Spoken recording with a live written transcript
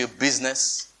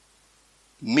business,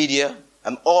 media,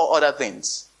 and all other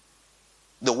things.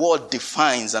 The world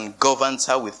defines and governs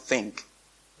how we think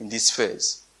in these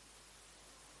spheres.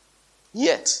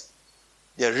 Yet,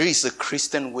 there is a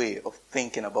Christian way of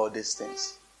thinking about these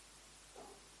things.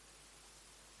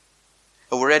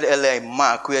 We read earlier in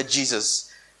Mark where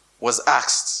Jesus was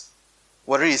asked,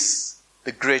 what is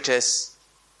the greatest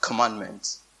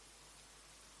commandment?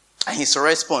 And his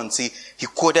response, he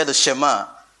quoted the Shema,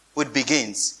 which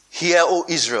begins, "Hear, O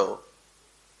Israel,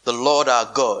 the Lord our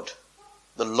God,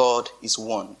 the Lord is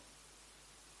one.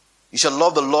 You shall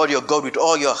love the Lord your God with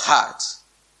all your heart,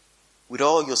 with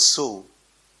all your soul,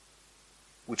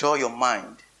 with all your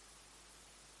mind,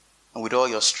 and with all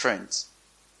your strength.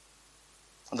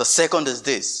 And the second is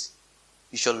this,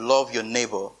 you shall love your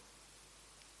neighbor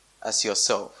as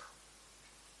yourself.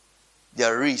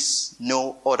 There is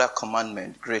no other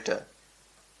commandment greater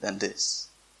than this."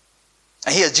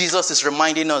 And here Jesus is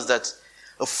reminding us that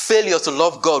a failure to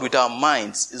love God with our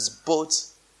minds is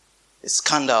both a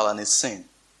scandal and a sin.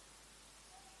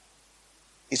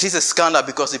 It is a scandal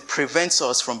because it prevents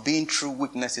us from being true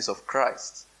witnesses of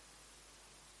Christ.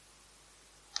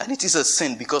 And it is a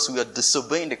sin because we are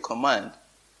disobeying the command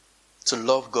to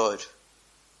love God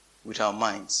with our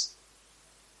minds.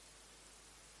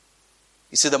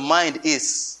 You see, the mind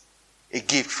is a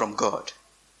gift from God.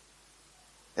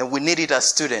 And we need it as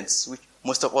students, which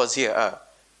most of us here are.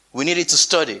 We need it to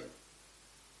study.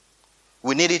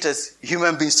 We need it as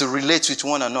human beings to relate with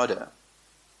one another.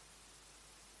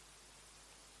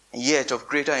 And yet, of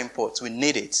greater import, we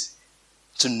need it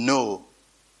to know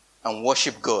and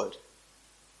worship God,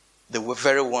 the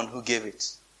very one who gave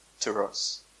it to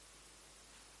us.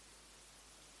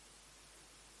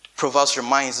 Proverbs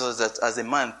reminds us that as a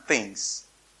man thinks,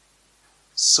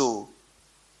 so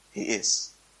he is.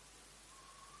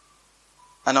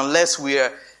 And unless we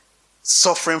are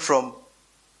suffering from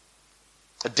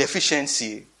a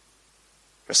deficiency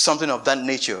or something of that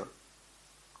nature,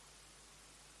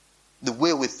 the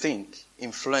way we think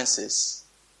influences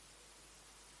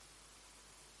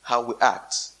how we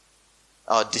act,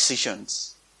 our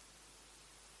decisions.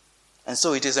 And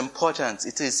so it is important,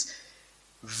 it is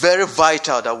very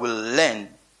vital that we learn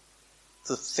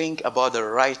to think about the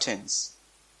right things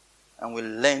and we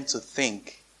learn to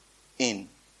think in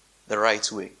the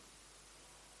right way.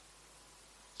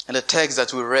 And the text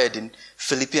that we read in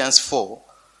Philippians 4,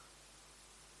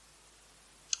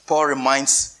 Paul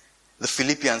reminds the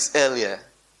Philippians earlier,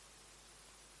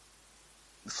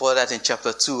 before that in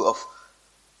chapter 2, of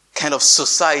kind of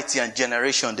society and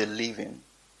generation they live in.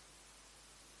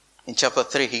 In chapter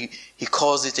 3, he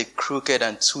calls it a crooked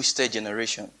and twisted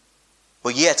generation.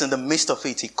 But yet in the midst of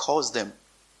it, he calls them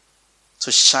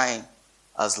to shine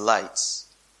as lights.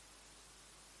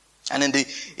 And in the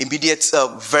immediate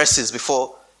verses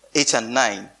before 8 and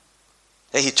 9,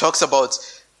 he talks about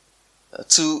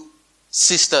two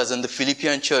sisters in the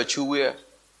Philippian church who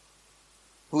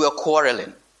were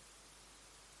quarreling.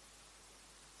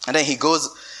 And then he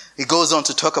goes on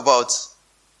to talk about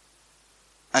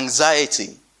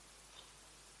anxiety.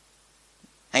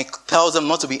 And he tells them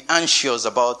not to be anxious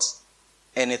about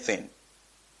anything.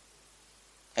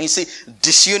 And you see,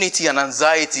 disunity and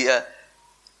anxiety are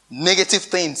negative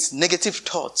things, negative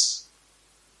thoughts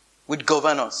which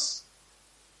govern us.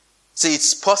 See,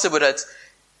 it's possible that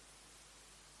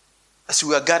as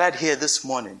we are gathered here this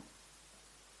morning,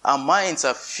 our minds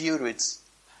are filled with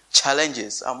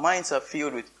challenges. Our minds are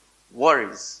filled with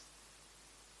worries.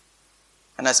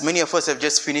 And as many of us have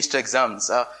just finished exams,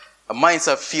 our minds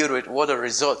are filled with what the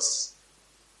results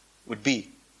would be.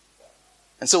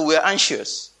 And so we are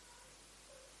anxious.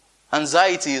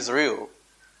 Anxiety is real.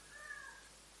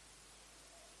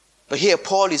 But here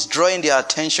Paul is drawing their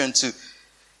attention to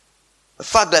the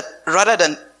fact that rather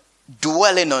than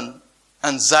dwelling on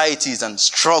anxieties and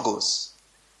struggles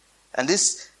and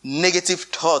these negative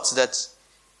thoughts that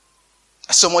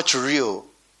are so much real,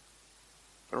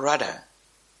 rather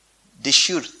they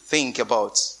should think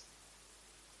about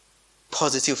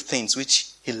positive things, which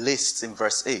he lists in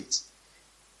verse 8.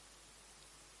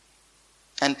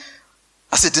 And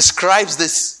as he describes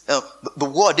this, the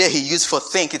word there he used for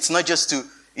think, it's not just to,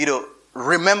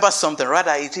 remember something.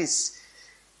 Rather, it is,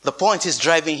 the point he's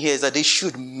driving here is that they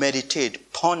should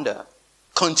meditate, ponder,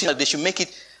 continue. They should make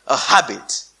it a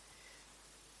habit.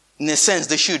 In a sense,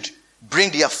 they should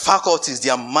bring their faculties,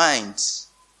 their minds,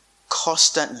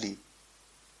 constantly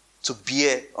to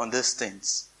bear on these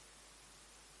things.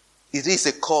 It is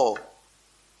a call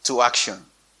to action.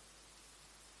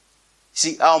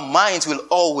 See, our minds will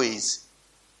always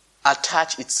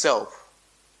attach itself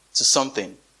to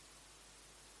something.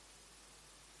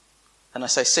 And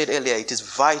as I said earlier, it is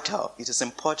vital, it is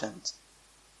important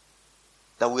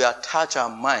that we attach our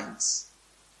minds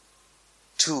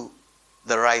to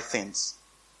the right things.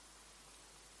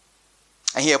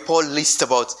 And here Paul lists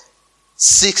about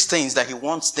 6 things that he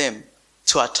wants them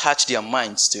to attach their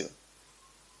minds to.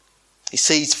 He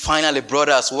says, finally,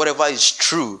 brothers, whatever is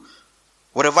true,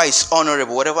 whatever is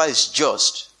honorable, whatever is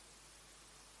just,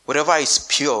 whatever is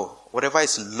pure, whatever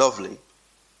is lovely,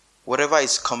 whatever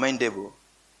is commendable,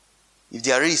 if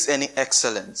there is any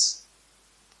excellence,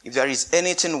 if there is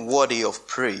anything worthy of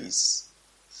praise,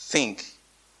 think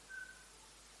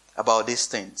about these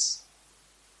things.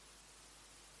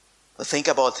 Think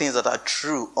about things that are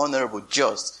true, honorable,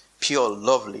 just, pure,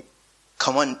 lovely,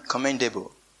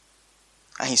 commendable.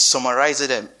 And he summarizes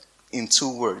them in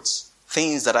 2 words.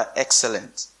 Things that are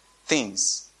excellent.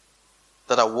 Things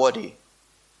that are worthy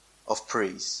of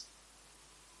praise.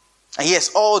 And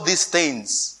yes, all these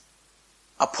things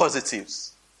are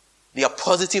positives. They are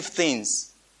positive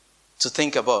things to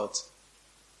think about.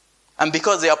 And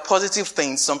because they are positive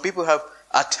things, some people have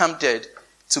attempted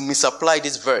to misapply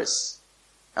this verse.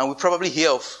 And we probably hear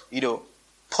of,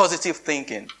 positive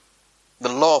thinking, the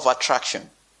law of attraction.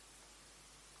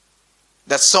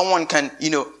 That someone can,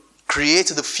 create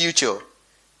the future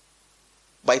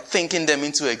by thinking them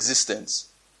into existence.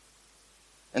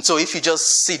 And so if you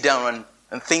just sit down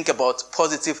and think about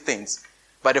positive things,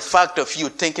 by the fact of you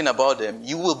thinking about them,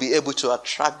 you will be able to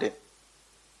attract them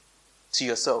to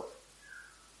yourself.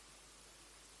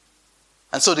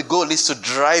 And so the goal is to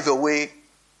drive away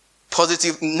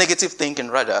negative thinking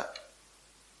rather,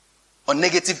 or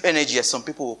negative energy as some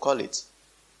people will call it,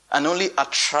 and only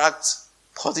attract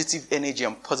positive energy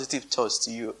and positive thoughts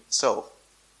to yourself.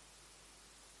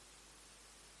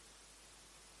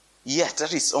 Yet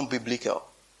that is unbiblical.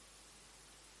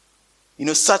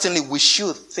 Certainly we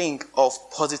should think of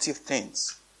positive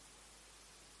things.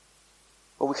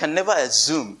 But we can never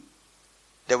assume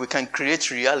that we can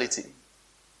create reality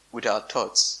with our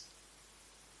thoughts.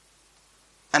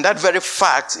 And that very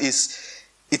fact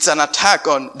it's an attack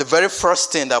on the very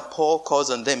first thing that Paul calls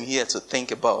on them here to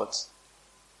think about.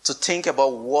 To think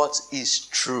about what is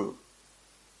true.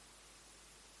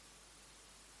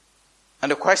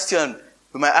 And the question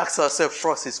we might ask ourselves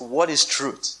first is, what is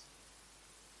truth?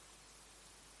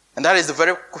 And that is the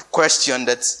very question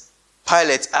that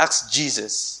Pilate asked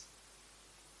Jesus.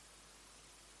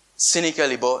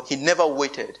 Cynically, but he never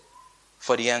waited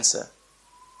for the answer.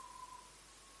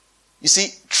 You see,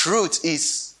 truth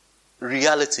is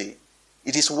reality.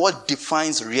 It is what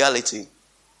defines reality.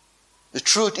 The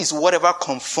truth is whatever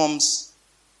conforms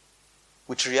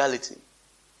with reality.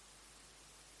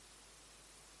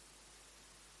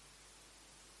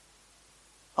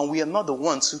 And we are not the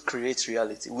ones who create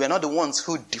reality. We are not the ones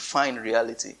who define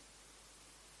reality.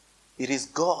 It is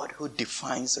God who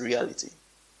defines reality.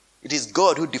 It is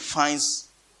God who defines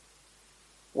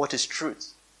what is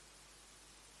truth.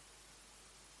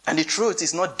 And the truth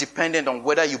is not dependent on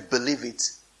whether you believe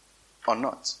it or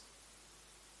not.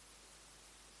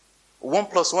 1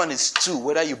 + 1 is 2,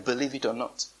 whether you believe it or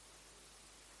not.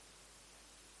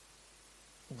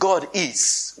 God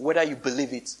is, whether you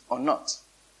believe it or not.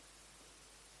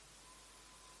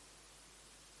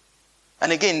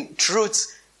 And again,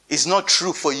 truth is not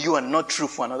true for you and not true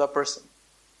for another person.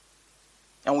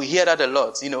 And we hear that a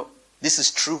lot. This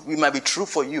is true. It might be true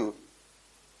for you.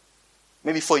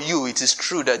 Maybe for you, it is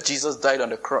true that Jesus died on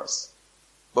the cross.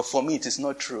 But for me, it is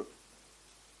not true.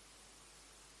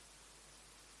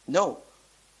 No.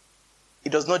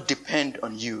 It does not depend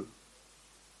on you.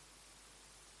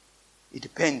 It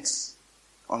depends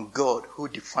on God who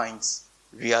defines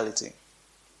reality.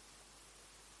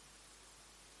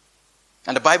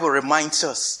 And the Bible reminds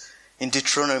us in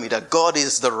Deuteronomy that God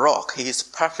is the rock. He is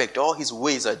perfect. All his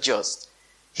ways are just.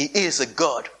 He is a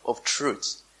God of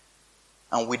truth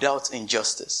and without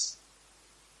injustice.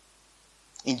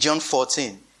 In John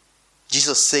 14,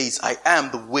 Jesus says, I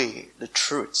am the way, the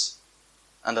truth,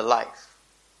 and the life.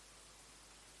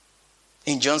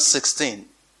 In John 16,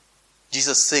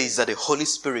 Jesus says that the Holy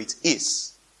Spirit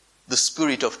is the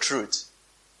Spirit of truth,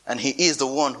 and he is the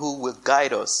one who will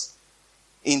guide us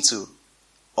into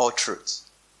all truth.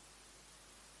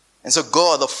 And so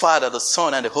God, the Father, the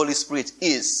Son, and the Holy Spirit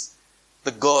is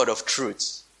the God of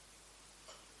truth.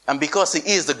 And because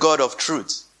he is the God of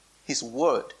truth, his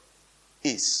word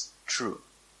is true.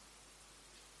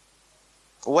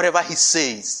 Whatever he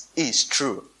says is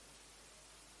true.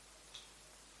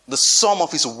 The sum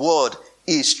of his word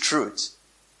is truth.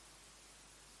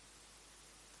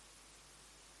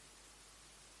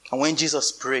 And when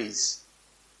Jesus prays,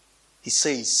 he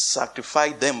says, sanctify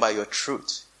them by your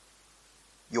truth.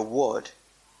 Your word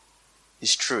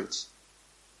is truth.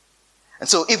 And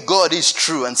so if God is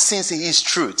true, and since he is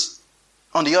truth,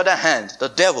 on the other hand, the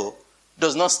devil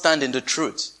does not stand in the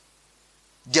truth.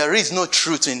 There is no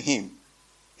truth in him.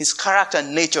 His character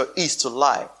and nature is to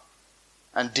lie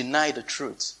and deny the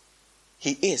truth.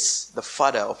 He is the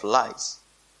father of lies.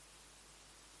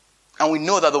 And we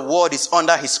know that the world is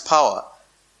under his power,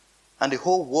 and the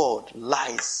whole world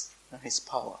lies in his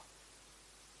power.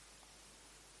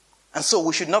 And so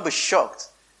we should not be shocked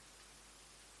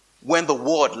when the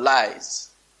world lies.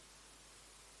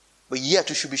 But yet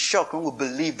we should be shocked when we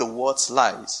believe the world's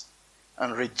lies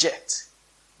and reject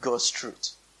God's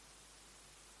truth.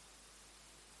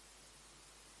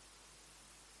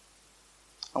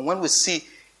 And when we see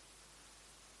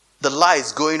the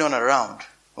lies going on around,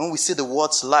 when we see the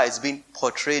world's lies being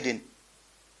portrayed in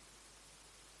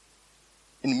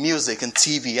music and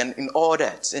TV and in all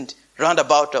that, and round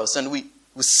about us, and we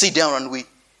sit down and we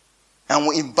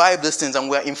imbibe these things, and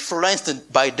we are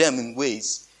influenced by them in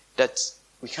ways that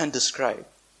we can't describe,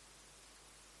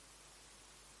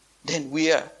 then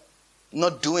we are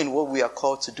not doing what we are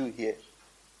called to do here.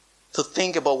 To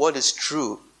think about what is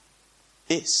true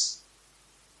is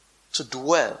to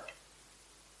dwell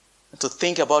and to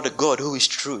think about the God who is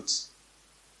truth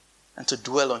and to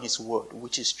dwell on his word,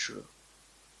 which is true.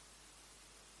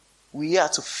 We are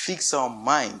to fix our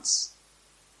minds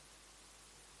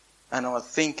and our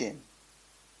thinking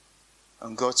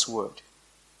on God's word.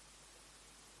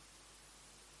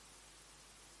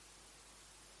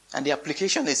 And the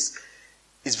application is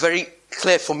very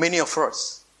clear for many of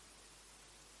us.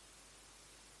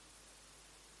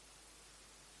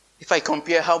 If I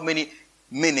compare how many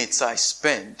minutes I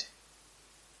spend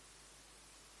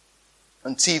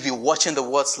on TV watching the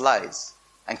world's lies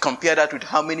and compare that with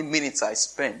how many minutes I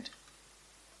spend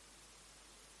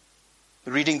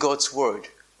reading God's word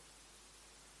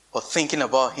or thinking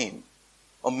about him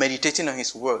or meditating on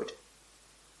his word,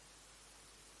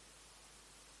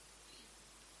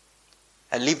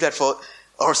 I leave that for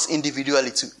us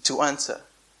individually to answer.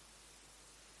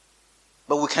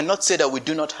 But we cannot say that we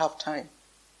do not have time.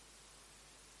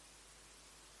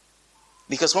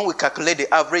 Because when we calculate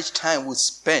the average time we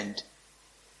spend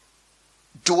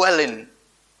dwelling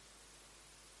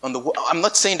on the word, I'm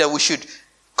not saying that we should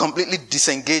completely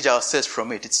disengage ourselves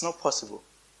from it. It's not possible.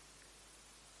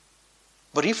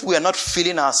 But if we are not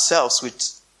filling ourselves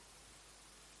with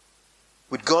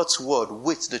God's word,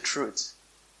 with the truth,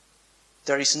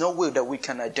 there is no way that we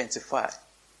can identify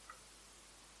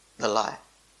the lie.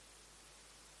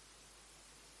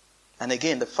 And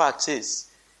again, the fact is,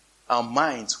 our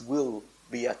minds will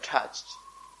be attached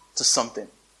to something.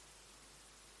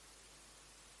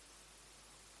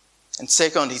 And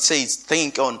second, he says,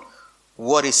 think on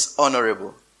what is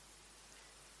honorable.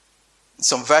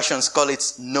 Some versions call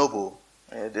it noble.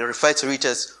 They refer to it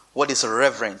as what is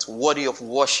reverent, worthy of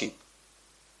worship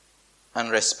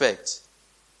and respect.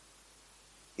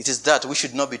 It is that we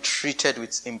should not be treated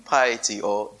with impiety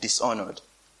or dishonored.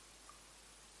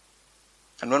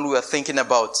 And when we are thinking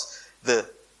about the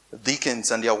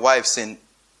deacons and their wives in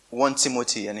 1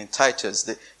 Timothy and in Titus,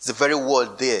 it's the very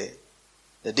word there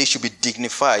that they should be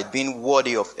dignified, being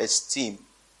worthy of esteem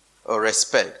or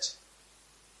respect.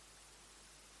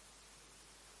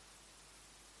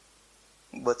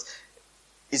 But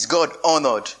is God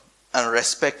honored and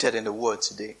respected in the world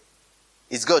today?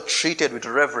 Is God treated with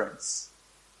reverence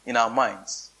in our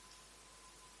minds?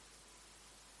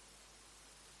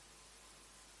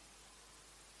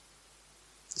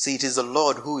 See, it is the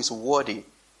Lord who is worthy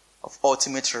of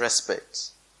ultimate respect,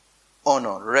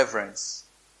 honor, reverence,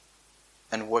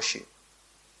 and worship.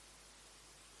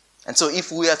 And so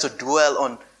if we are to dwell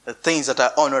on the things that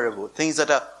are honorable, things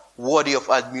that are worthy of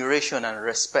admiration and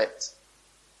respect,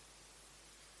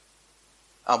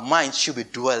 our minds should be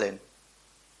dwelling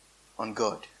on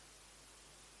God.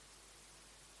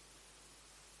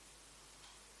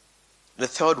 The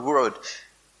third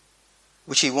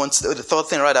which he wants them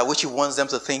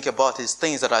to think about is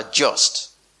things that are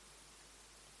just.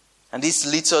 And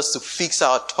this leads us to fix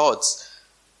our thoughts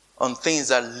on things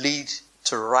that lead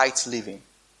to right living.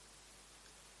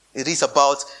 It is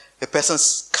about a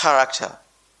person's character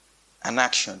and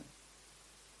action.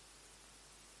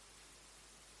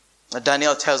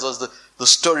 Daniel tells us the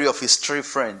story of his three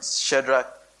friends, Shadrach,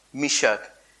 Meshach,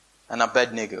 and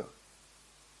Abednego.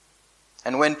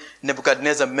 And when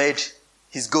Nebuchadnezzar made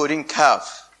his golden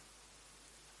calf,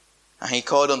 and he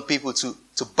called on people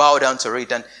to bow down to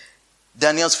it, and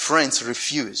Daniel's friends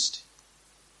refused.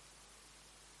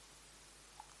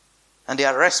 And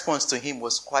their response to him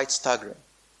was quite staggering.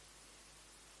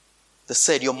 They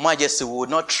said, "Your Majesty, we would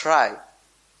not try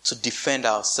to defend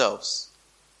ourselves.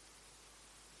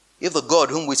 If the God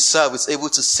whom we serve is able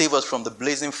to save us from the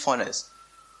blazing furnace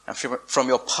and from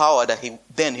your power,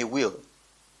 then he will.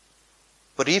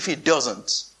 But if he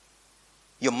doesn't,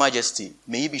 your majesty,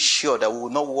 may you be sure that we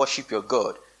will not worship your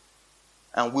God,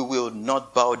 and we will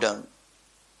not bow down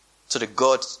to the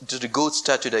gold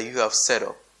statue that you have set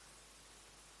up.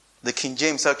 The King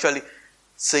James actually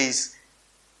says,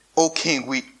 O King,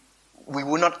 we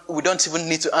don't even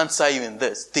need to answer you in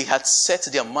this. They had set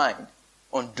their mind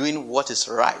on doing what is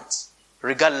right,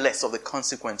 regardless of the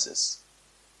consequences.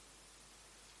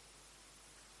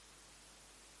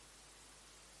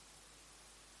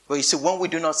 But you see, when we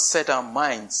do not set our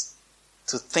minds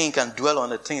to think and dwell on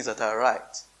the things that are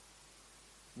right,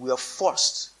 we are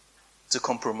forced to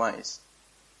compromise.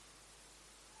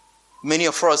 Many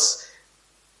of us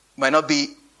might not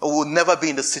be or will never be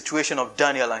in the situation of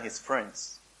Daniel and his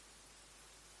friends.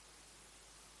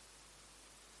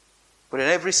 But in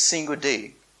every single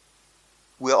day,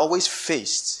 we are always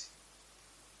faced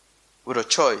with a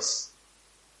choice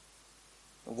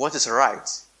of what is right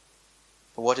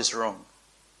or what is wrong.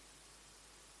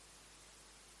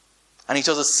 And it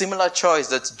was a similar choice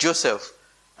that Joseph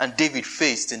and David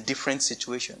faced in different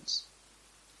situations.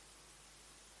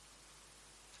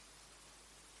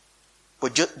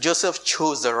 But Joseph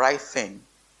chose the right thing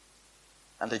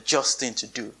and the just thing to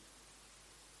do.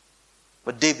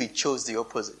 But David chose the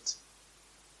opposite.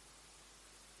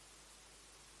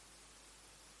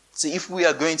 See, if we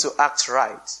are going to act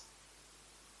right,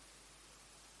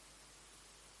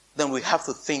 then we have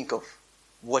to think of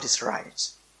what is right.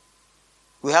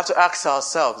 We have to ask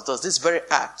ourselves, does this very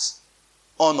act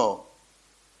honor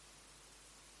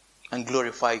and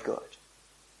glorify God?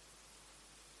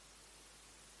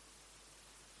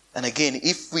 And again,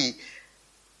 if we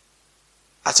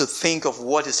are to think of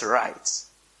what is right,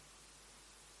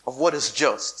 of what is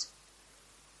just,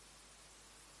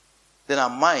 then our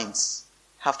minds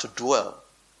have to dwell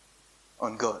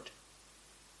on God.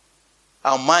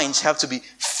 Our minds have to be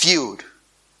filled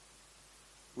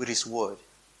with His Word.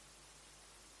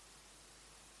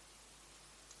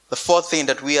 The fourth thing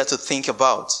that we are to think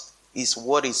about is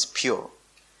what is pure.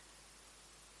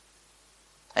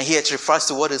 And here it refers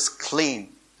to what is clean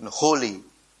and holy,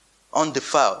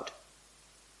 undefiled.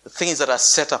 The things that are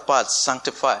set apart,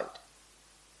 sanctified.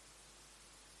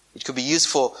 It could be used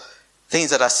for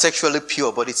things that are sexually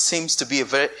pure, but it seems to be a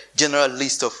very general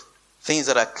list of things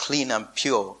that are clean and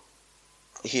pure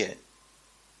here.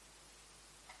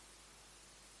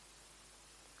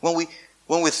 When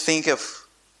we think of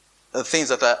things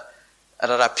that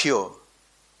are pure,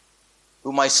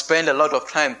 we might spend a lot of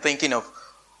time thinking of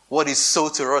what is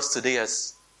sold to us today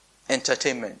as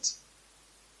entertainment.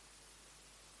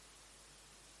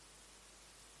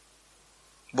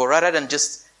 But rather than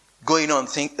just going on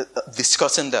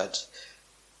discussing that,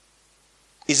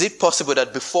 is it possible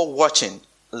that before watching,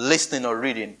 listening, or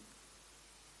reading,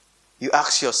 you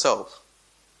ask yourself,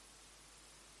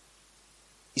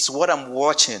 is what I'm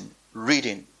watching,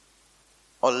 reading,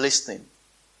 or listening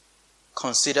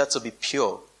considered to be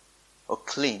pure or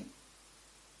clean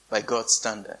by God's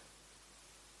standard?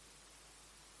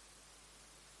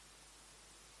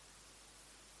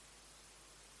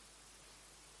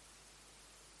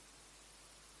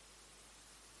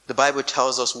 The Bible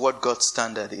tells us what God's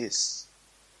standard is.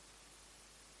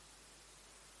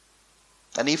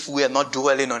 And if we are not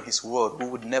dwelling on His Word, we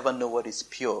would never know what is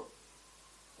pure,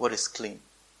 what is clean.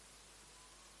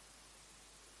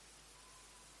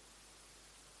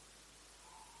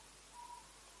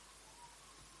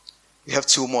 We have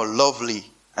two more, lovely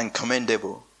and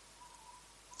commendable.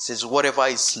 It says whatever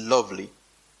is lovely,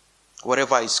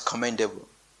 whatever is commendable.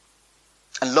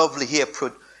 And lovely here,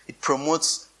 it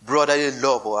promotes brotherly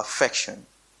love or affection.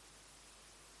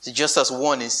 See, just as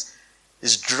one is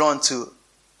drawn to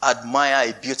admire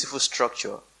a beautiful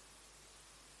structure,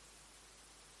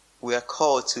 we are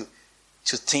called to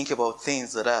think about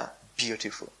things that are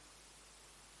beautiful.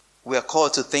 We are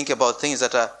called to think about things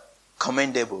that are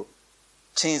commendable,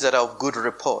 things that are of good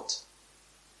report,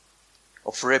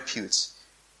 of repute,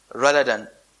 rather than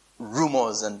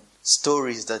rumors and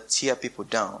stories that tear people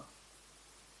down.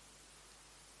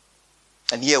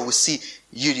 And here we see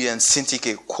Euodia and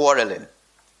Syntyche quarreling.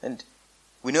 And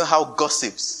we know how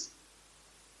gossips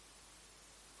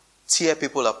tear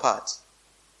people apart.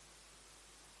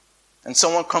 And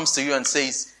someone comes to you and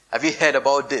says, have you heard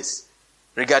about this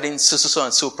regarding so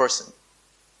and so person?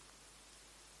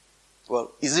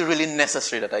 Well, is it really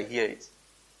necessary that I hear it?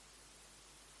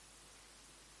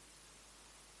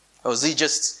 Or is it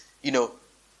just,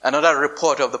 another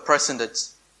report of the person that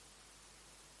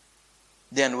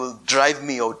then will drive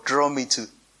me or draw me to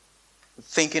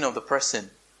thinking of the person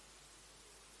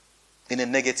in a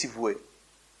negative way.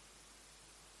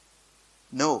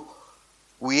 No,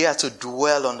 we are to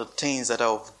dwell on the things that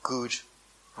are of good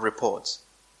report.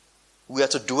 We are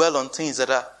to dwell on things that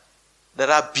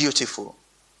are beautiful.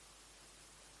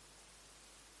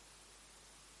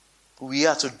 We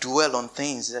are to dwell on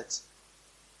things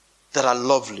that are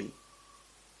lovely.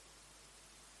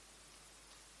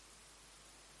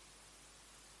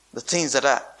 The things that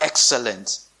are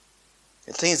excellent.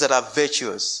 The things that are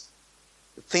virtuous.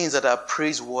 The things that are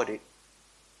praiseworthy.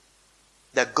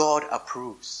 That God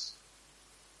approves.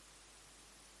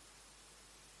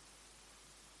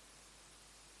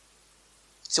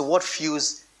 So what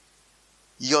fuels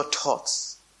your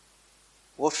thoughts?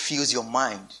 What fuels your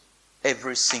mind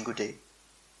every single day?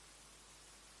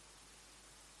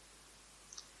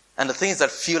 And the things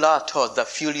that fuel our thoughts, that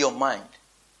fuel your mind,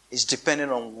 is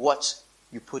dependent on what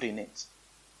you put in it.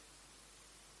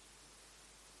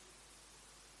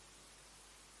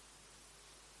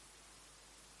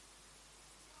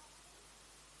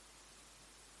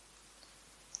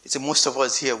 It's most of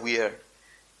us here, we are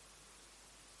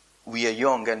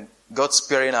young, and God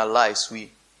sparing our lives,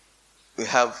 we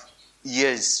have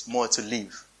years more to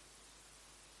live.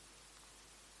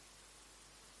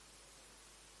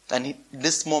 And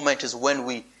this moment is when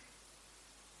we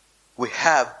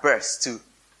have bursts to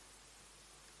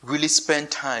really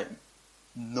spend time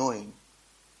knowing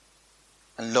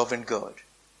and loving God.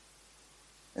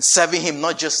 And serving Him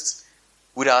not just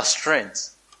with our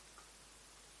strength,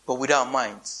 but with our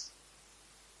minds.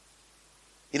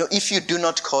 You know, if you do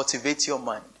not cultivate your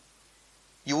mind,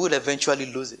 you will eventually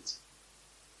lose it.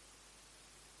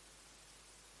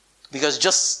 Because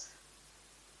just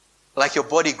like your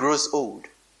body grows old,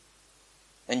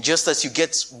 and just as you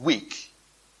get weak,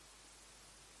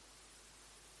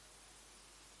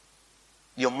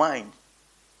 your mind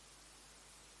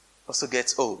also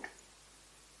gets old.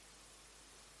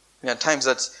 There are times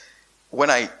that when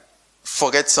I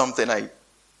forget something,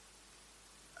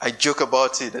 I joke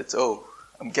about it that,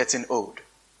 I'm getting old.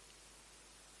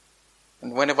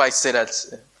 And whenever I say that,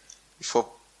 before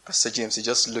Pastor James, he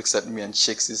just looks at me and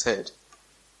shakes his head.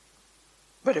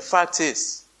 But the fact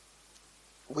is,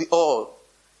 we all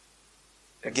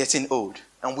are getting old,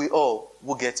 and we all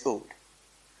will get old.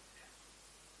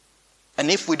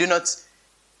 And if we do not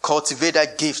cultivate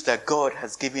that gift that God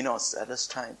has given us at this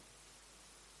time,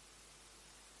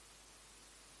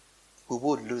 we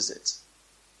would lose it.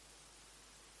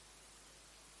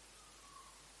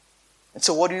 And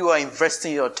so what you are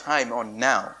investing your time on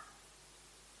now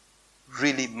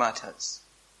really matters.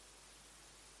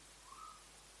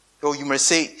 Or you may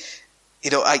say,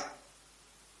 I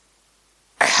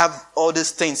have all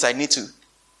these things I need to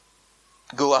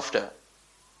go after.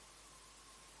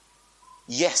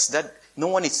 Yes, that no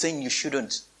one is saying you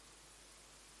shouldn't.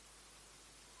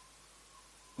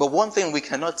 But one thing we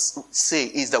cannot say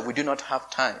is that we do not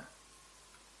have time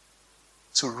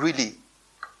to really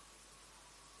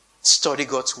study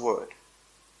God's word,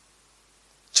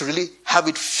 to really have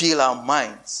it fill our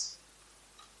minds,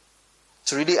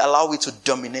 to really allow it to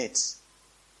dominate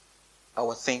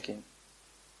our thinking.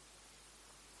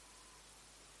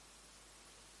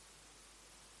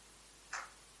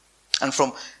 And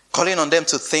from calling on them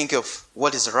to think of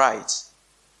what is right,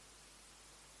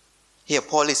 here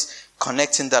Paul is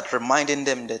connecting that, reminding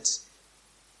them that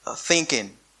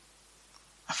thinking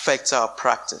affects our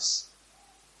practice.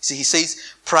 See, he says,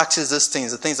 practice these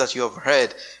things, the things that you have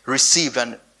heard, received,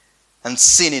 and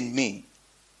seen in me.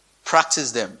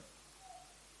 Practice them.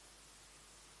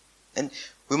 And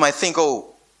we might think,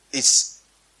 is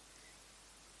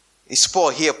Paul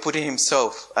here putting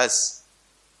himself as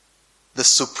the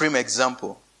supreme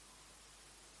example?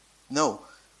 No.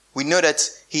 We know that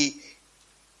he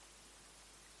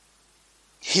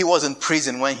was in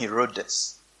prison when he wrote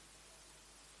this.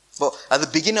 But at the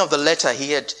beginning of the letter,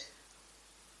 he had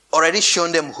already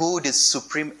shown them who the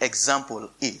supreme example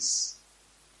is,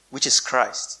 which is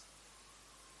Christ.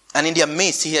 And in their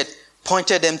midst, he had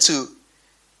pointed them to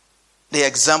the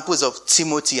examples of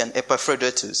Timothy and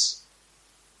Epaphroditus,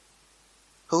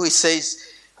 who he says,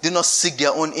 do not seek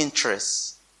their own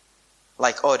interests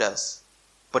like others,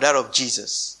 but that of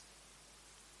Jesus.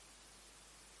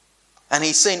 And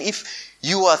he's saying, if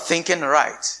you are thinking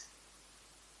right,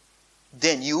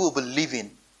 then you will be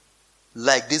living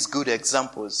like these good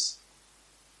examples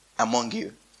among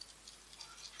you.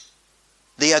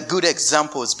 They are good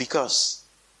examples because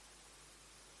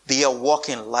they are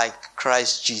walking like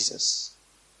Christ Jesus.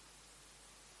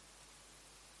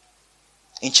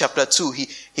 In chapter 2,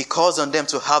 he calls on them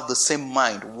to have the same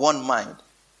mind, one mind,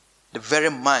 the very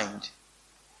mind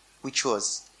which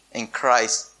was in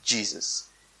Christ Jesus.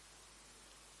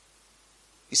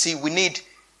 You see, we need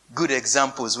good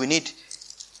examples. We need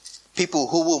people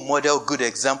who will model good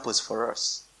examples for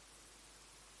us.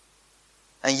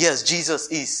 And yes, Jesus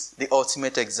is the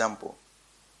ultimate example.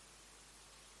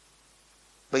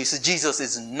 But you see, Jesus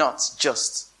is not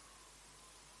just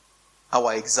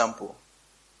our example.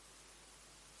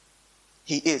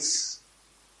 He is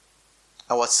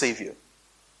our Savior.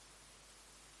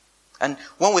 And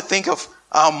when we think of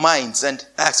our minds and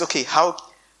ask, okay, how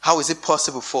is it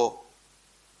possible for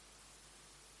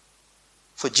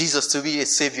Jesus to be a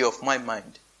Savior of my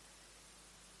mind?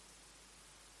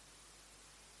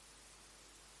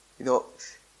 You know,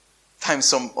 times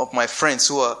some of my friends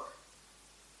who are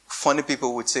funny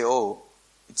people would say, oh,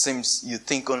 it seems you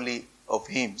think only of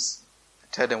hymns. I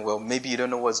tell them, well, maybe you don't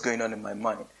know what's going on in my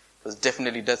mind. Because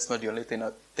definitely that's not the only thing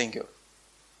I think of.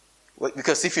 Well,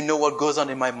 because if you know what goes on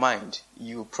in my mind,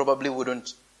 you probably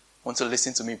wouldn't want to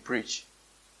listen to me preach.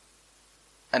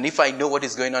 And if I know what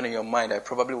is going on in your mind, I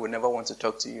probably would never want to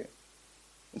talk to you.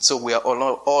 And so we are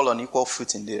all on equal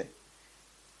footing there.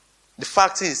 The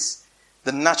fact is,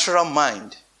 the natural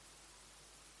mind,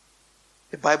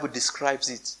 the Bible describes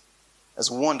it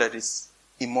as one that is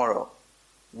immoral,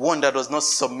 one that does not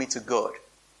submit to God,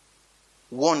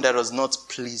 one that does not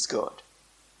please God.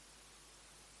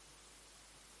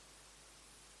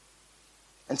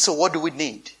 And so what do we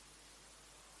need?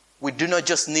 We do not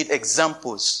just need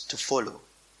examples to follow.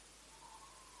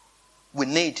 We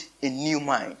need a new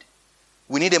mind.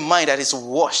 We need a mind that is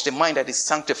washed, a mind that is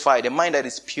sanctified, a mind that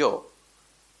is pure.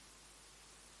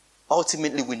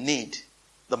 Ultimately, we need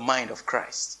the mind of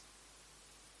Christ.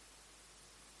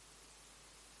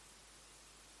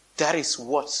 That is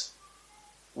what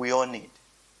we all need.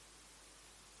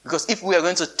 Because if we are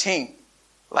going to think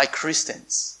like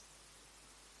Christians,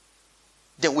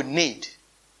 then we need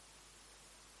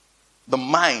the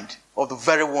mind of the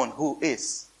very one who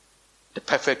is the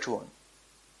perfect one.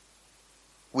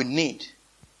 We need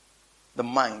the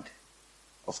mind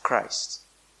of Christ.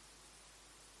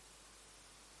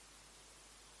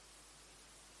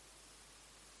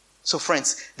 So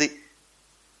friends, the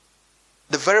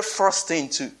very first thing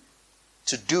to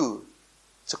do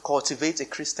to cultivate a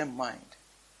Christian mind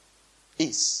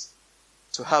is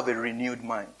to have a renewed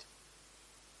mind.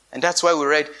 And that's why we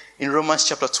read in Romans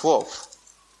chapter 12.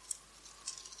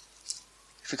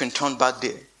 If you can turn back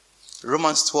there.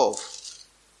 Romans 12,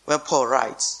 where Paul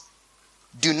writes,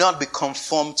 "Do not be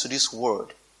conformed to this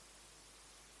world,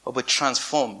 but be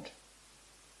transformed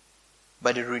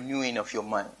by the renewing of your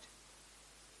mind."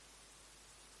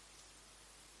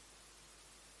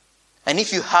 And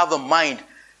if you have a mind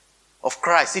of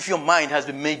Christ, if your mind has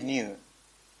been made new,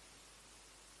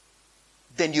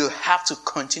 then you have to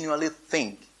continually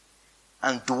think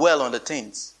and dwell on the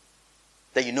things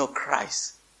that you know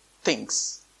Christ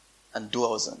thinks and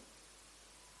dwells on.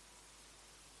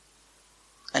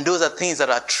 And those are things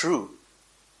that are true,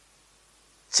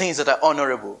 things that are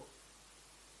honorable,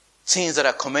 things that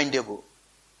are commendable,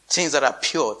 things that are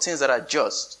pure, things that are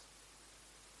just.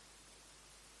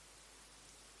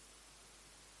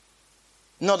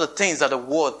 Not the things that the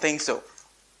world thinks of.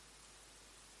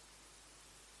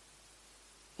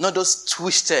 Not those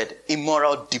twisted,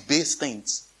 immoral, debased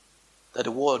things that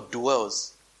the world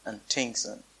dwells and thinks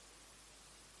on.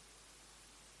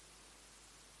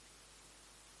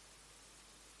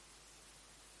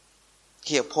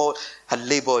 Here, Paul had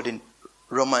labored in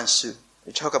Romans 2.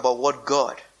 They talk about what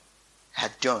God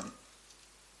had done.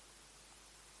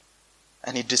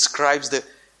 And he describes the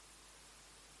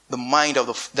mind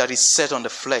that is set on the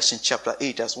flesh in chapter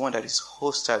 8 as one that is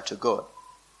hostile to God,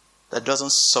 that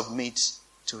doesn't submit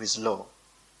to his law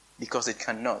because it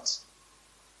cannot.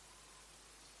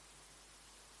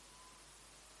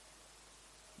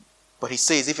 But he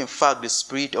says, if in fact the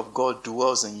Spirit of God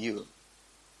dwells in you,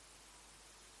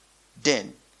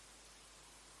 then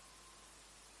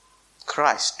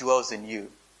Christ dwells in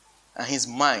you and his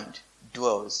mind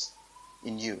dwells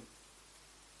in you.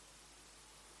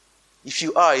 If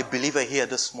you are a believer here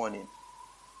this morning,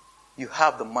 you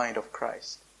have the mind of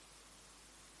Christ.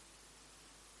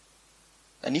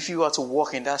 And if you are to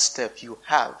walk in that step, you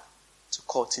have to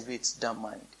cultivate that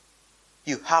mind.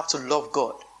 You have to love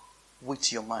God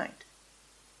with your mind.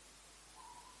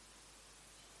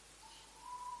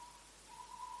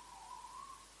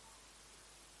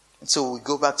 And so we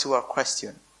go back to our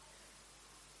question.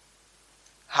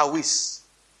 How is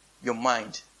your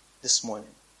mind this morning?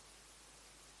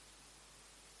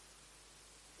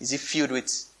 Is it filled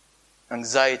with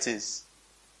anxieties?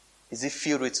 Is it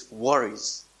filled with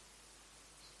worries?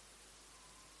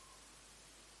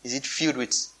 Is it filled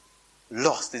with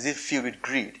lust? Is it filled with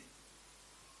greed?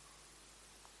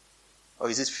 Or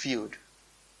is it filled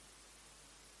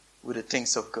with the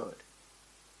things of God.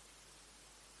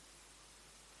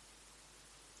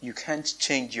 You can't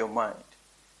change your mind.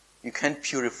 You can't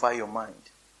purify your mind.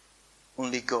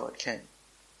 Only God can.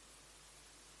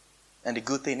 And the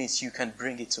good thing is you can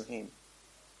bring it to Him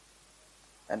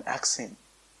and ask Him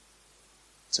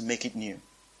to make it new.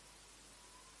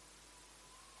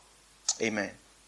 Amen.